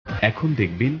এখন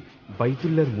দেখবেন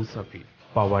বাইতুল্লাহর মুসাফির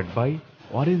powered by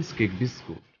orange cake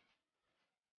biscuit.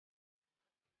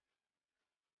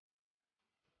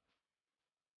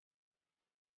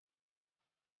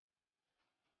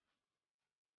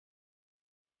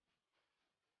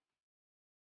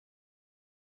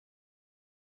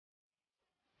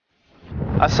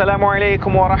 আসসালামু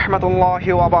আলাইকুম ওয়া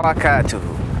রাহমাতুল্লাহি ওয়া বারাকাতুহু।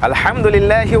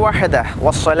 আলহামদুলিল্লাহি ওয়াহদাহু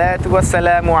ওয়াসসালাতু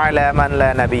ওয়াসসালামু আলা মান লা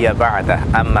নাবিয়্যা বা'দাহু,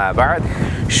 আম্মা বা'দ।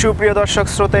 সুপ্রিয় দর্শক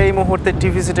শ্রোতা, এই মুহূর্তে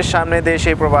টিভি সেটের সামনে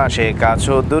দেশে প্রবাসে কাছে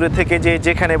ও দূরে থেকে যে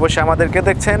যেখানে বসে আমাদেরকে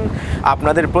দেখছেন,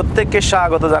 আপনাদের প্রত্যেককে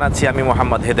স্বাগত জানাচ্ছি আমি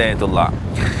মোহাম্মদ হেদায়েতুল্লাহ।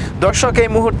 দর্শক, এই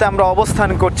মুহূর্তে আমরা অবস্থান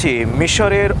করছি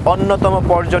মিশরের অন্যতম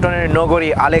পর্যটনের নগরী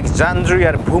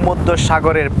আলেকজান্দ্রিয়ার ভূমধ্য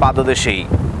সাগরের পাদদেশেই।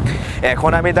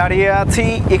 এখন আমি দাঁড়িয়ে আছি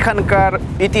এখানকার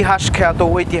ইতিহাস খ্যাত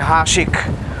ঐতিহাসিক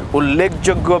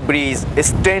উল্লেখযোগ্য ব্রিজ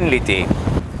স্ট্যানলিতে।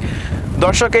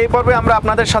 দর্শক, এই পর্বে আমরা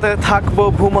আপনাদের সাথে থাকবো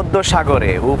ভূমধ্য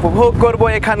সাগরে, উপভোগ করব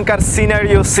এখানকার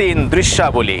সিনারিও সিন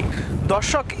দৃশ্যাবলী।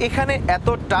 দর্শক, এখানে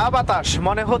এতটা বাতাস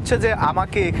মনে হচ্ছে যে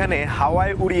আমাকে এখানে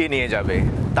হাওয়ায় উড়িয়ে নিয়ে যাবে।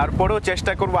 তারপরেও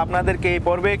চেষ্টা করব আপনাদেরকে এই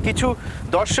পর্বে কিছু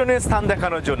দর্শনীয় স্থান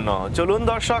দেখানোর জন্য। চলুন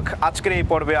দর্শক, আজকের এই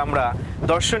পর্বে আমরা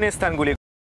দর্শনীয় স্থানগুলি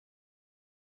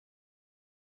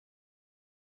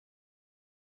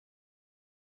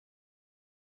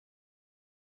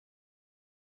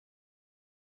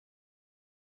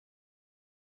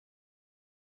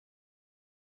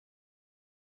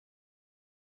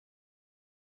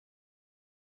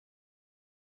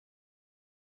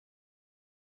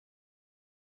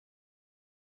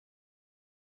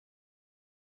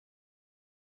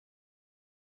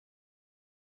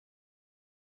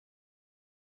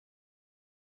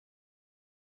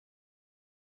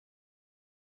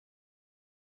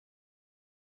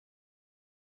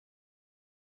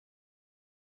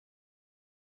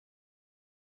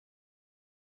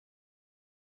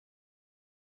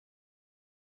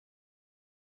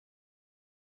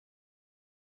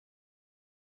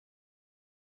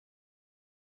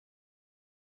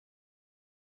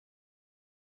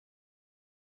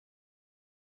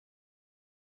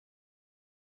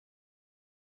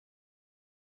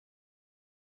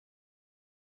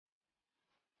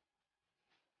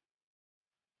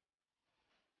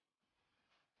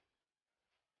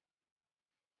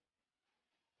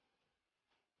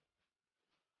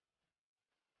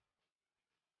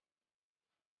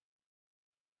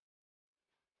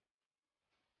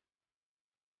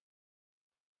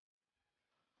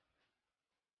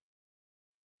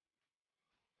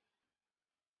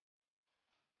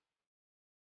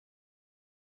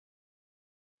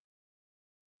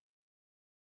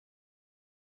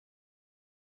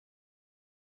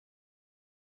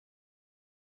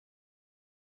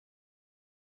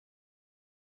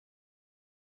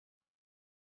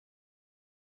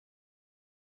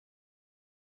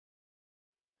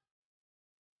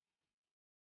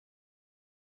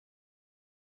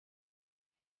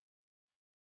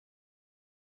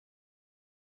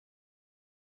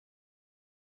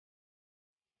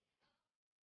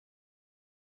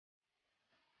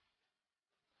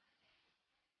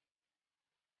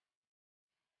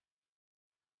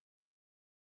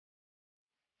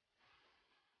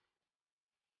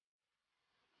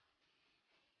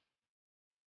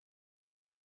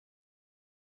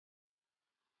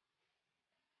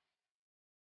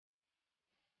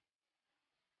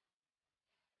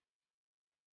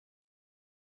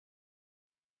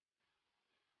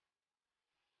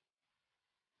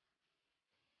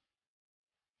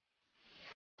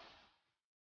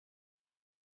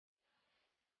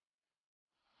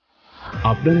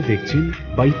আপনারা দেখছেন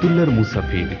বাইতুল্লাহর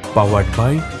মুসাফির powered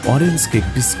by orange cake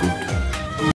biscuit.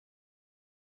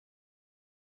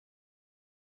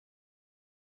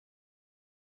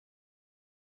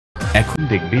 এখন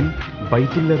দেখবেন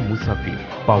বাইতুল্লাহর মুসাফির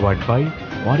powered by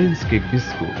orange cake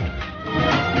biscuit.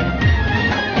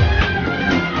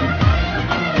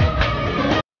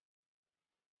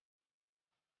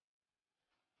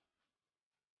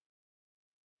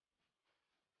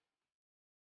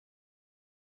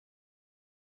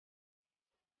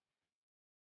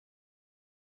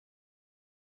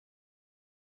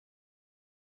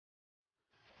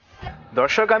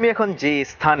 দর্শক, আমি এখন যে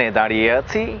স্থানে দাঁড়িয়ে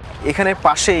আছি এখানে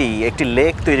পাশেই একটি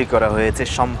লেক তৈরি করা হয়েছে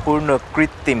সম্পূর্ণ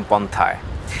কৃত্রিম পন্থায়।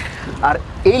 আর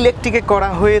এই লেকটিকে করা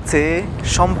হয়েছে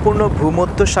সম্পূর্ণ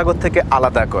ভূমধ্য সাগর থেকে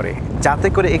আলাদা করে, যাতে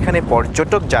করে এখানে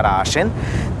পর্যটক যারা আসেন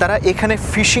তারা এখানে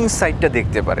ফিশিং সাইটটা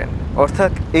দেখতে পারেন।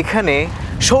 অর্থাৎ এখানে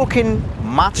শৌখিন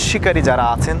মাছ শিকারী যারা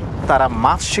আছেন তারা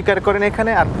মাছ শিকার করেন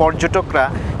এখানে, আর পর্যটকরা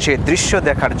সেই দৃশ্য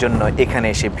দেখার জন্য এখানে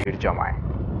এসে ভিড় জমায়।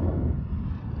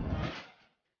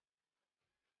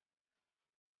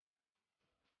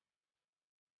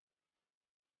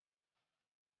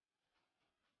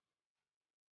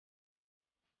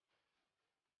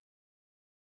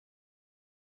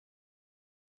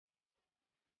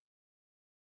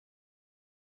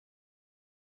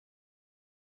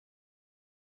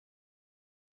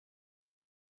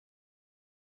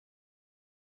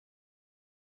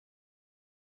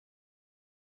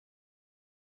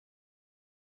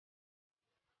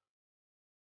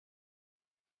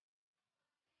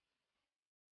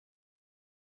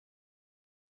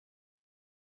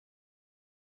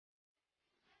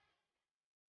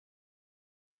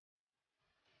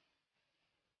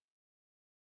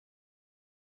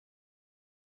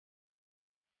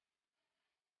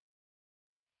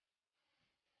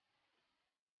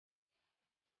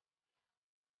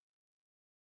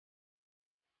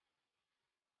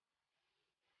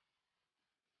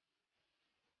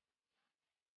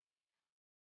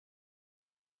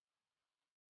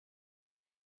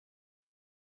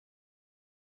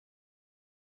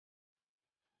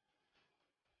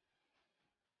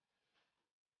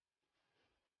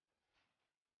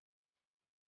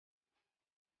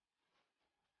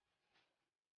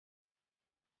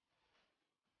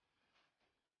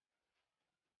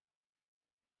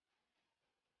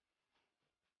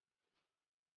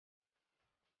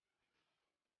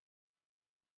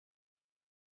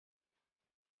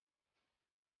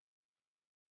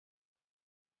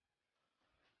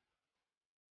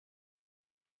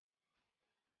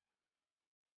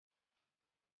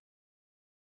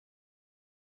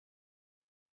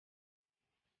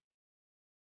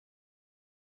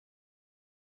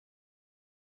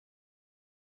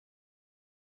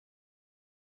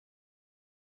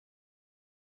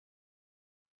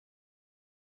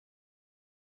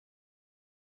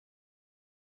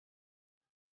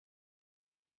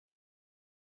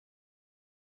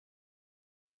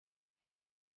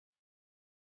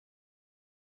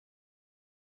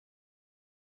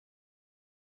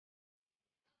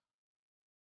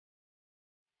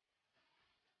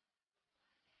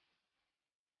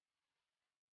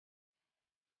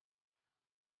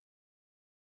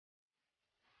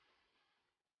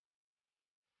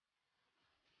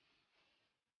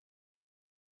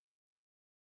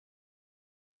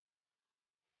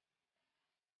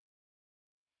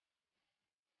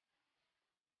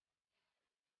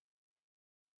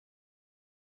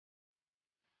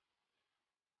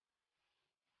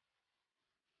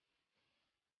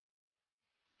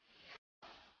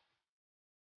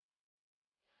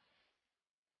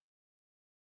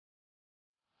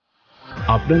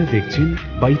 আপনারা দেখছেন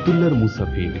বাইতুল্লাহর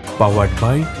মুসাফির, powered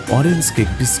by orange cake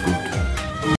biscuit.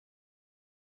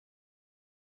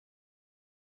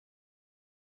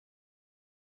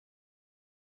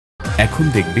 এখন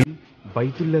দেখবেন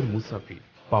বাইতুল্লাহর মুসাফির,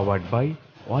 powered by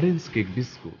orange cake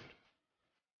biscuit.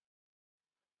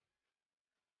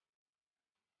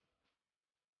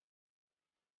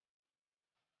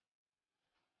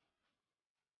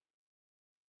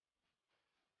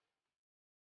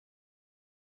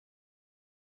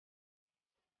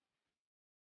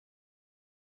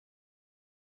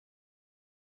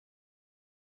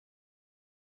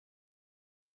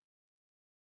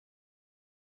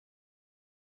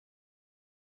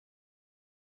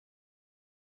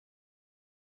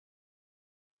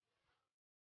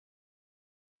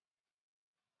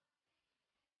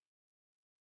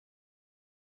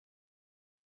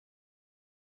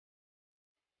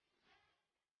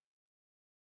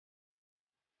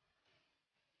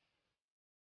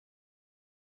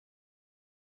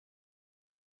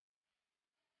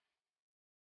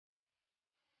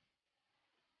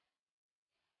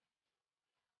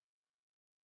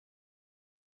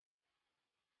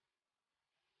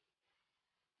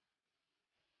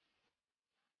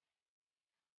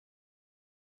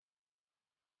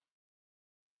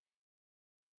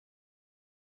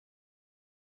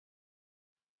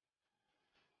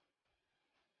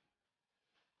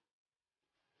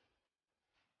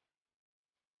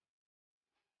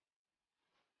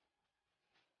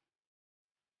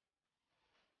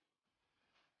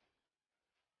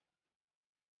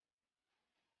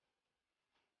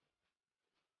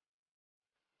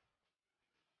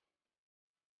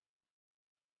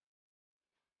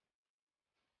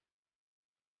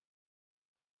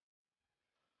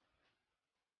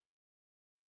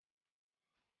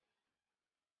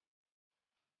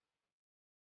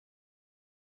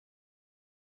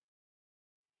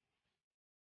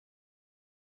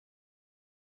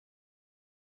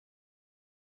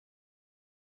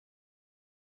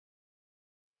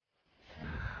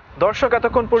 দর্শক,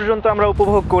 এতক্ষণ পর্যন্ত আমরা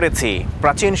উপভোগ করেছি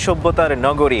প্রাচীন সভ্যতার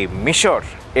নগরী মিশর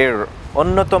এর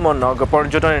অন্যতম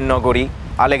পর্যটনের নগরী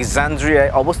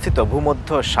আলেকজান্দ্রিয়ায় অবস্থিত ভূমধ্য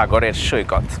সাগরের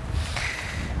সৈকত।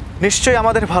 নিশ্চয়ই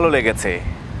আমাদের ভালো লেগেছে,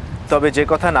 তবে যে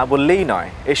কথা না বললেই নয়,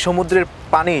 এই সমুদ্রের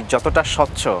পানি যতটা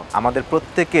স্বচ্ছ, আমাদের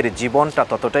প্রত্যেকের জীবনটা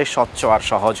ততটাই স্বচ্ছ আর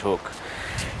সহজ হোক।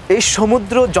 এই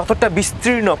সমুদ্র যতটা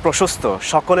বিস্তীর্ণ প্রশস্ত,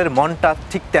 সকলের মনটা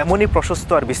ঠিক তেমনই প্রশস্ত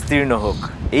আর বিস্তীর্ণ হোক,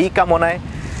 এই কামনায়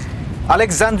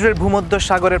আলেকজান্দ্রিয়ার ভূমধ্য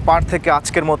সাগরের পাড় থেকে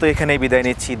আজকের মতো এখানেই বিদায়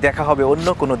নিচ্ছি। দেখা হবে অন্য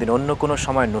কোনো দিন, অন্য কোনো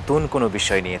সময়, নতুন কোনো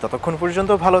বিষয় নিয়ে। ততক্ষণ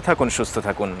পর্যন্ত ভালো থাকুন, সুস্থ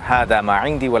থাকুন। হাদা মা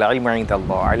ইনদি ওয়াল ইলমু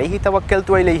ইনদাল্লাহ, আলাইহি তাওয়াক্কালতু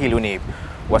ওয়া ইলাইহি উনীব।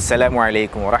 ওয়াসসালামু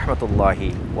আলাইকুম ওয়া রাহমাতুল্লাহি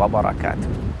ওয়া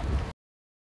বারাকাতুহু।